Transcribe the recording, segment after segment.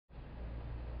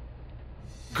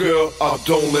Girl, I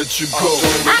don't let you go.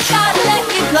 I gotta let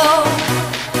you go.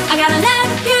 I gotta let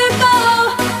you go.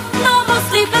 No more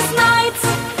sleepless nights.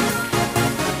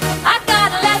 I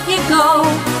gotta let you go.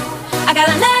 I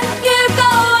gotta let you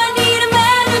go. I need a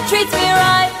man who treats me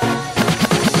right.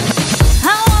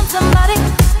 I want somebody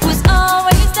who's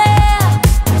always there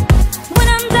when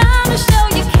I'm down to show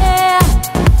you care.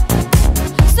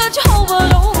 Search your whole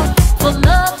world over for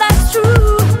love that's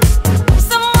true.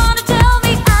 Someone to tell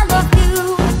me I love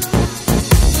you.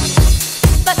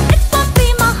 But it won't be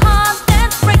my heart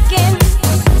that's breaking,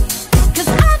 'cause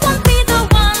I won't be the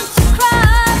one to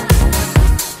cry.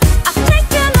 I've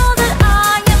taken all that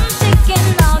I am taking.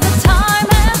 All the time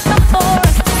has come for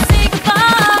us to say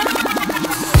goodbye.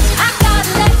 I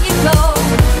gotta let you go.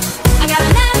 I gotta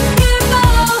let you go.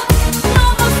 No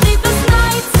more sleepless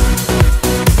nights.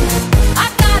 I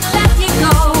gotta let you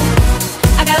go.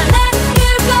 I gotta let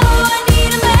you go. I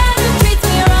need a man who treats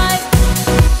me right.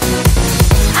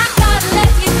 I gotta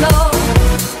let you go.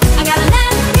 I gotta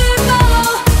let you go.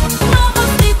 No more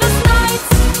sleepless nights.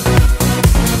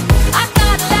 I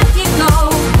gotta let you go.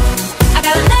 I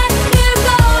gotta let you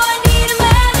go. I need a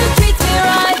man who treats me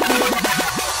right.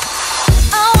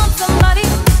 I want somebody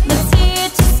that's here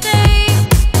to stay,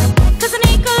 'cause I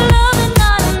need good love and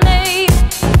not a maid.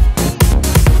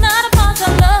 Not a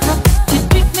part-time lover to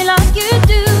treat me like you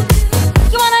do.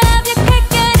 You wanna have your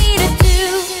cake and eat it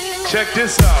too. Check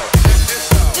this out.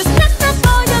 Just let up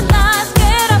all your lies,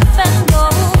 get up and go,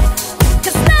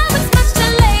 'cause now it's much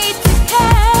too late to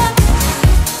care.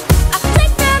 I've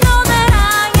taken all that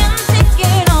I am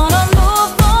taking on a move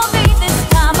for me. This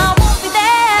time I won't be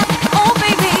there. Oh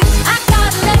baby, I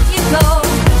gotta let you go.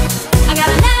 I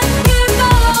gotta let you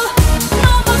go.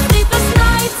 No more sleepless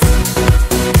nights.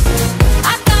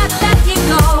 I gotta let you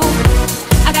go.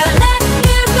 I gotta let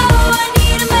you go. I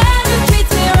need a man who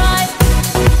treats me right.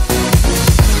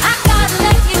 I gotta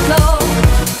let you go.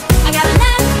 I gotta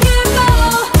let you go.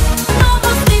 No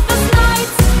more sleepless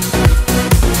nights.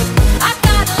 I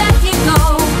gotta let you go.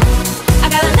 I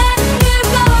gotta let you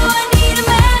go. I need a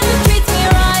man who treats me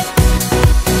right.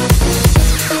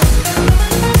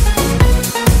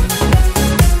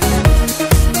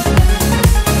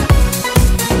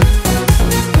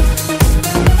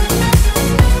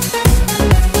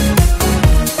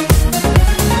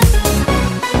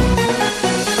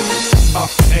 I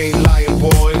ain't lying,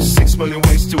 boy. 6 million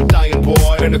ways to dying,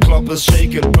 boy. And the club is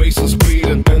shaking, bass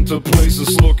speeding, and the place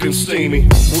is looking steamy.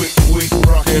 We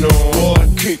rockin' on, boy.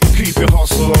 Keep your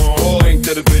hustle on, boy. Ain't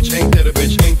that a bitch? Ain't that a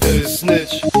bitch? Ain't that a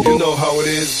snitch? You know how it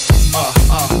is.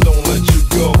 Don't let you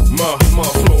go. My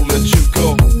flow let you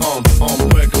go.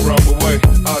 Back around the way.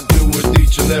 I do it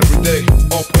each and every day.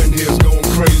 Up in here's going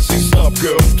crazy. Stop,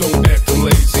 girl. Don't act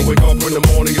lazy. Wake up in the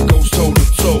morning, it goes toe to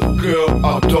toe. Girl,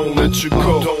 I don't let you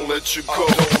go. Don't let you go.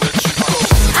 Don't let you go.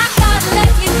 I gotta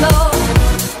let you go.